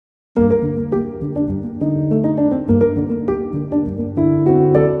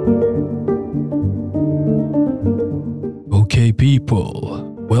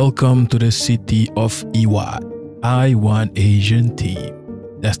people, welcome to the city of IWAT. I want Asian team.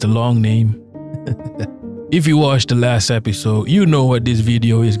 That's the long name. If you watched the last episode, you know what this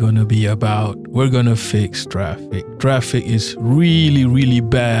video is going to be about. We're going to fix traffic. Traffic is really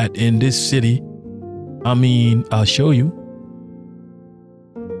bad in this city. I mean, I'll show you.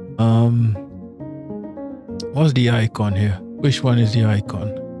 What's the icon here? Which one is the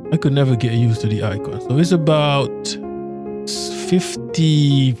icon? I could never get used to the icon. So it's about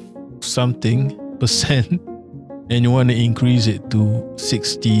 50 something percent, and you want to increase it to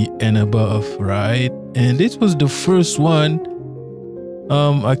 60 and above, right? And this was the first one.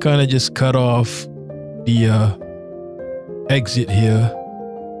 I kind of just cut off the exit here.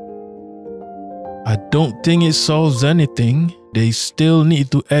 I don't think it solves anything. They still need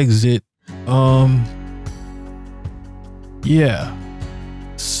to exit. Yeah.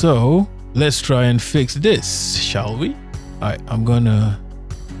 So let's try and fix this, shall we? All right, I'm gonna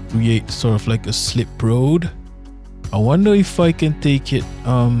create sort of like a slip road. I wonder if I can take it.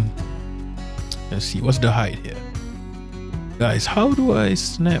 Let's see, what's the height here? Guys, how do I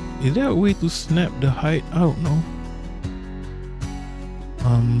snap? Is there a way to snap the height? I don't know.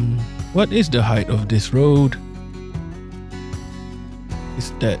 What is the height of this road?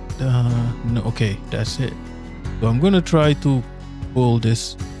 Is that no? Okay, that's it. So I'm gonna try to pull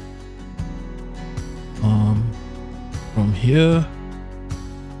this from here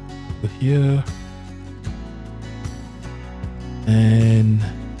to here, and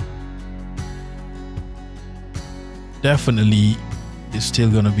definitely it's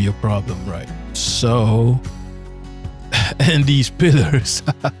still gonna be a problem, right? So and these pillars.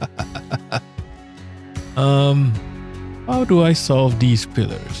 How do I solve these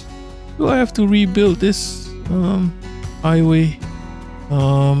pillars? Do I have to rebuild this highway?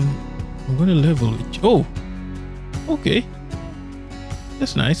 I'm gonna level it. Oh, okay,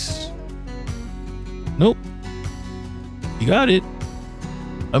 that's nice. Nope, you got it.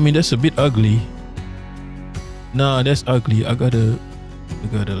 I mean, that's a bit ugly. Nah, that's ugly. I gotta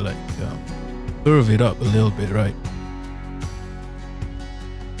like curve it up a little bit, right?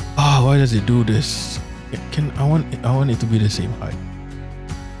 Ah, why does it do this? I want it to be the same height.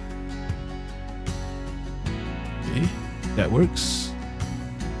 Okay, that works.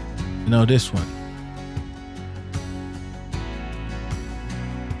 Now this one.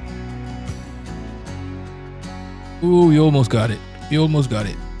 Ooh, we almost got it. We almost got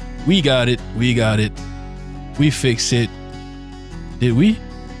it. We got it. We got it. We fixed it. Did we?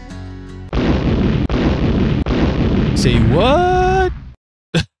 Say what?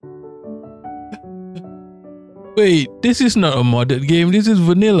 Wait, this is not a modded game. This is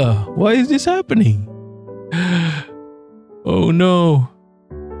vanilla. Why is this happening? Oh no.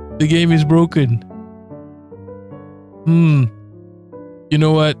 The game is broken. You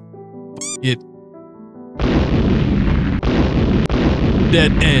know what? It.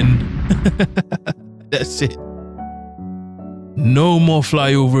 Dead end. That's it. No more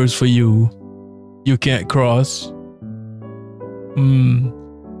flyovers for you. You can't cross.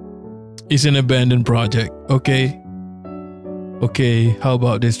 It's an abandoned project. Okay. Okay, how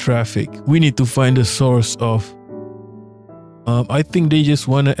about this traffic? We need to find the source of I think they just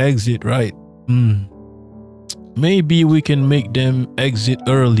want to exit, right? Maybe we can make them exit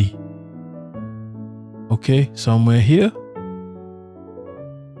early. Okay, somewhere here.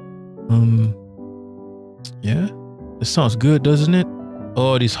 Yeah, it sounds good, doesn't it?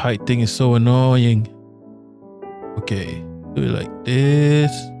 Oh, this height thing is so annoying. Okay, do it like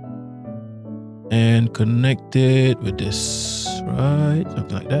this and connect it with this, right?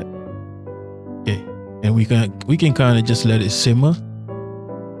 Something like that. Okay, and we can kind of just let it simmer,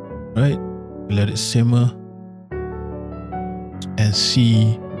 right? Let it simmer and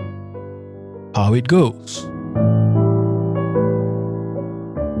see how it goes.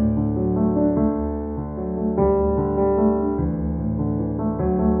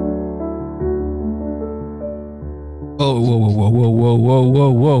 Oh,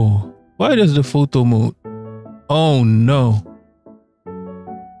 whoa. Why does the photo mode? Oh no.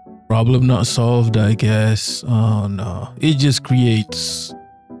 Problem not solved, I guess. Oh no. It just creates.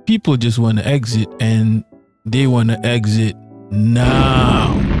 People just want to exit, and they want to exit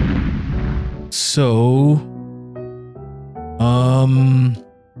now. So,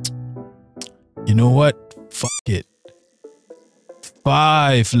 you know what? Fuck it.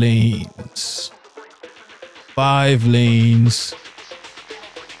 5 lanes. 5 lanes.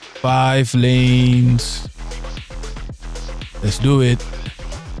 5 lanes. Let's do it.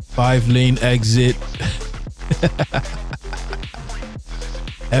 5-lane exit.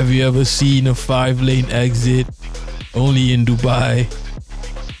 Have you ever seen a 5-lane exit? Only in Dubai.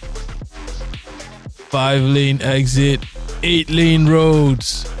 5-lane exit, 8-lane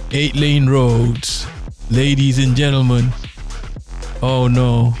roads, 8-lane roads. Ladies and gentlemen. Oh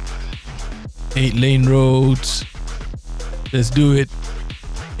no. 8-lane roads. Let's do it.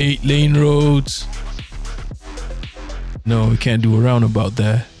 8-lane roads. No, we can't do a roundabout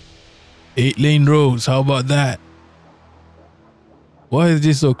there. 8-lane roads, how about that? Why is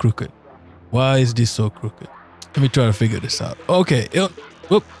this so crooked? Why is this so crooked? Let me try to figure this out. Okay. Up.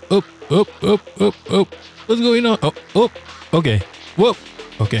 What's going on? Oh. Okay. Whoop.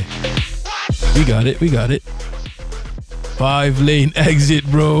 Okay. We got it. 5-lane exit,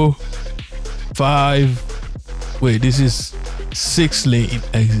 bro. 5. Wait, this is 6-lane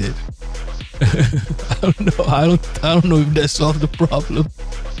exit. I don't know. I don't know if that solved the problem.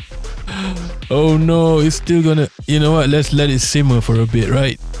 Oh no, it's still gonna. You know what? Let's let it simmer for a bit,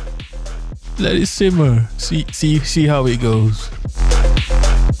 right? Let it simmer. See how it goes.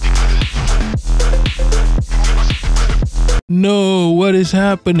 No, what is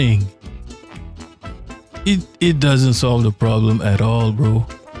happening? It doesn't solve the problem at all, bro.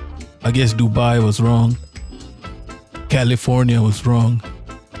 I guess Dubai was wrong. California was wrong.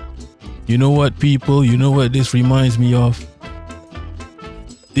 You know what, people? You know what this reminds me of?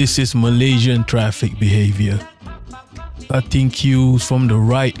 This is Malaysian traffic behavior. Cutting queues from the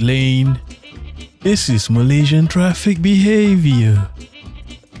right lane. This is Malaysian traffic behavior.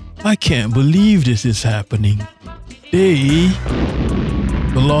 I can't believe this is happening. They,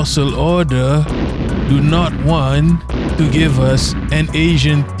 Colossal Order, do not want to give us an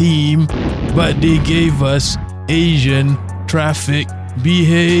Asian theme, but they gave us Asian traffic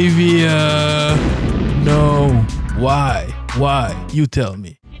behavior. No. Why? You tell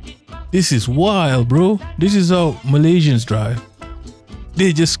me. This is wild, bro. This is how Malaysians drive.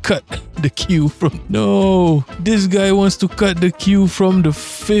 They just cut the queue from... No. This guy wants to cut the queue from the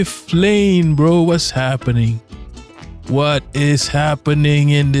 5th lane, bro. What's happening? What is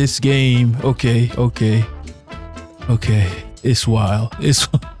happening in this game? Okay. It's wild.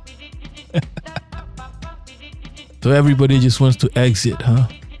 So everybody just wants to exit, huh?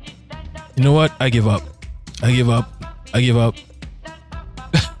 You know what? I give up.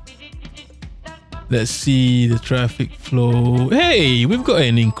 Let's see the traffic flow. Hey, we've got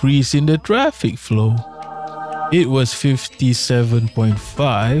an increase in the traffic flow. It was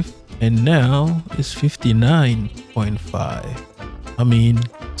 57.5 and now it's 59.5. I mean,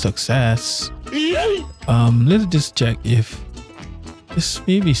 success. Let's just check if this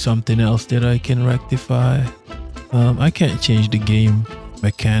may be something else that I can rectify. I can't change the game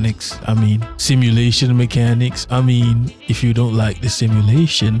mechanics. I mean, simulation mechanics. I mean, if you don't like the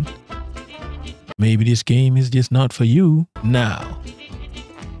simulation, maybe this game is just not for you. Now,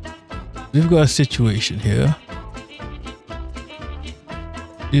 we've got a situation here.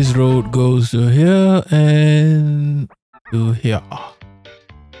 This road goes to here and to here.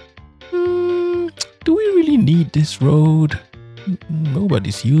 Do we really need this road?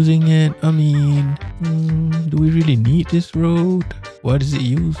 Nobody's using it. I mean, do we really need this road? What is it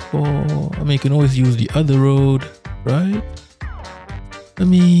used for? I mean, you can always use the other road, right? I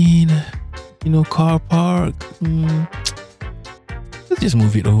mean, you know, car park. Let's just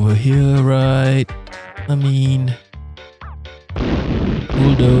move it over here, right? I mean,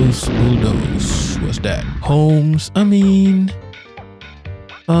 bulldoze. What's that? Homes. I mean,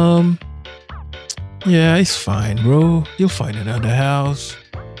 yeah, it's fine, bro. You'll find another house.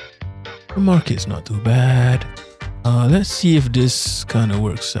 The market's not too bad. Let's see if this kind of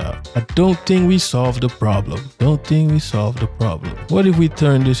works out. I don't think we solved the problem. What if we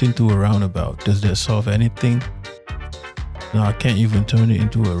turn this into a roundabout? Does that solve anything? No, I can't even turn it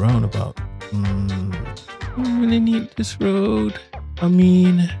into a roundabout. We really need this road. I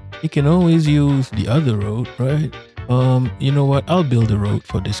mean, you can always use the other road, right? You know what? I'll build a road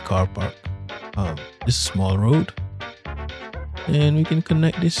for this car park. This small road. And we can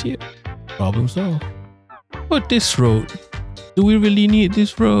connect this here. Problem solved. But this road, do we really need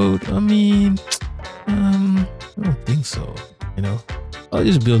this road? I mean, I don't think so. You know, I'll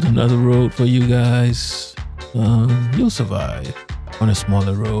just build another road for you guys. You'll survive on a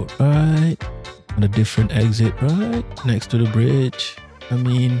smaller road, right? On a different exit, right? Next to the bridge. I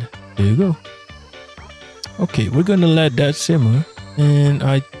mean, there you go. Okay, we're gonna let that simmer. And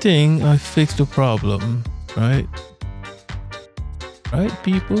I think I fixed the problem, right? Right,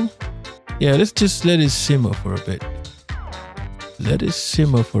 people? Yeah, let's just let it simmer for a bit.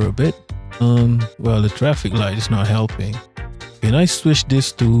 Well, the traffic light is not helping. Can I switch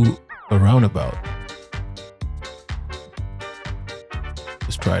this to a roundabout?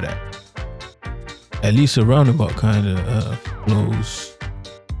 Let's try that. At least a roundabout kind of flows.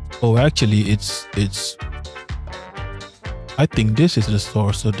 Oh, actually, it's. I think this is the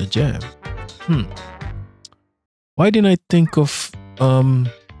source of the jam. Why didn't I think of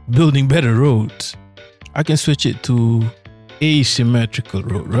building better roads? I can switch it to asymmetrical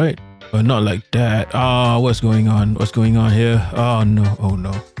road, right? But not like that. Ah, what's going on? What's going on here? Oh no, oh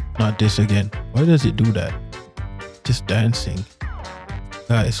no. Not this again. Why does it do that? Just dancing.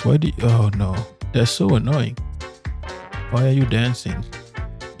 Guys, why do you, oh no. That's so annoying. Why are you dancing?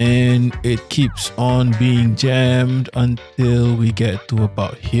 And it keeps on being jammed until we get to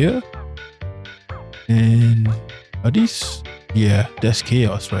about here. And are these? Yeah, that's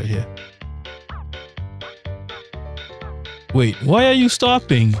chaos right here. Wait, why are you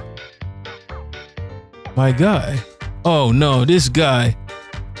stopping? My guy. Oh no, this guy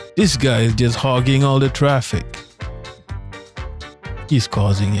is just hogging all the traffic. He's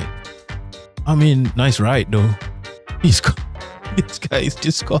causing it. I mean, nice ride though. This guy is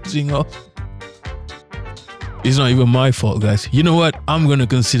just causing off. It's not even my fault, guys. You know what? I'm gonna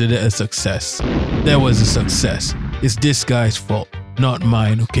consider that a success. That was a success. It's this guy's fault, not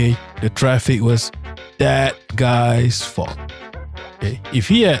mine, okay? The traffic was that guy's fault. Okay.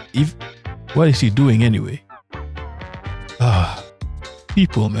 What is he doing anyway? Ah,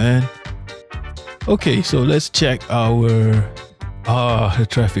 people, man. Okay, so let's check our the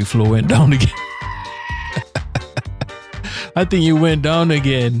traffic flow went down again. I think it went down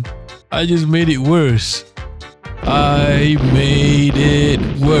again. I just made it worse. I made it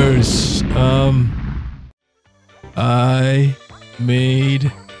worse. I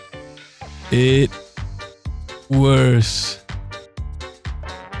made it worse.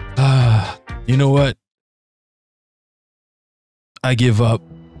 You know what? I give up.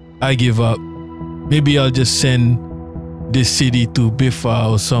 I give up. Maybe I'll just send this city to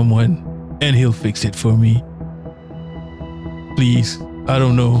Biffa or someone and he'll fix it for me. Please. I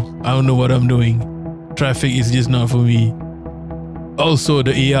don't know. I don't know what I'm doing. Traffic is just not for me. Also,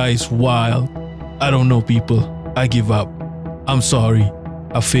 the AI is wild. I don't know, people. I give up. I'm sorry.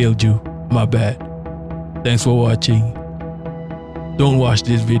 I failed you. My bad. Thanks for watching. Don't watch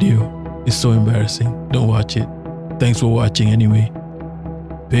this video. It's so embarrassing. Don't watch it. Thanks for watching anyway.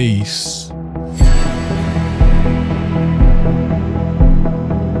 Peace.